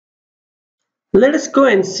Let us go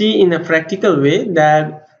and see in a practical way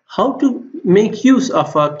that how to make use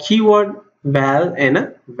of a keyword val and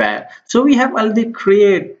a var. So we have already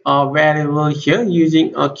created a variable here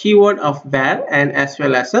using a keyword of val and as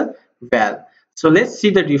well as a val. So let's see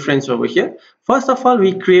the difference over here. First of all,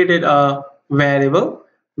 we created a variable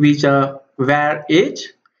which a var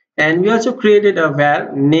age, and we also created a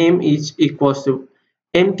var name is equals to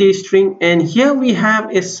empty string, and here we have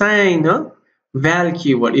assigned a val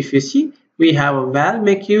keyword. If you see, we have a val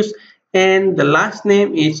make use and the last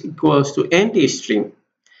name is equals to empty string,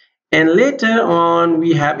 and later on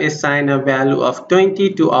we have assigned a value of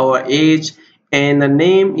 20 to our age and the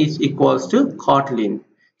name is equals to Kotlin.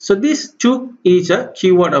 So this two is a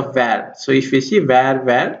keyword of var. So if you see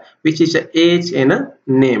var which is a age and a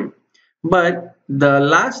name, but the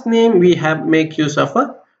last name we have make use of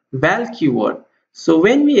a val keyword. So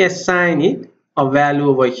when we assign it a value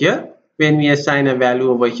over here, when we assign a value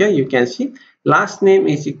over here, you can see last name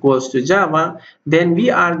is equals to Java, then we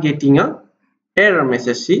are getting a error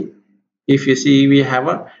message. See, if you see, we have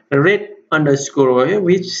a red underscore over here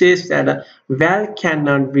which says that a val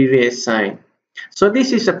cannot be reassigned. So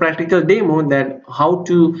this is a practical demo that how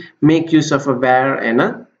to make use of a var and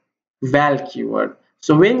a val keyword.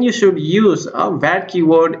 So when you should use a var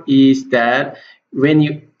keyword is that when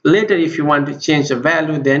you later if you want to change the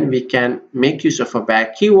value, then we can make use of a var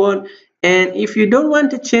keyword, and if you don't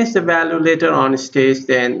want to change the value later on stage,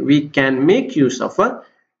 then we can make use of a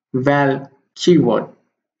val keyword.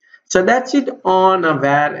 So that's it on a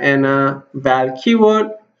var and a val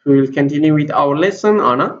keyword. We will continue with our lesson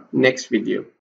on a next video.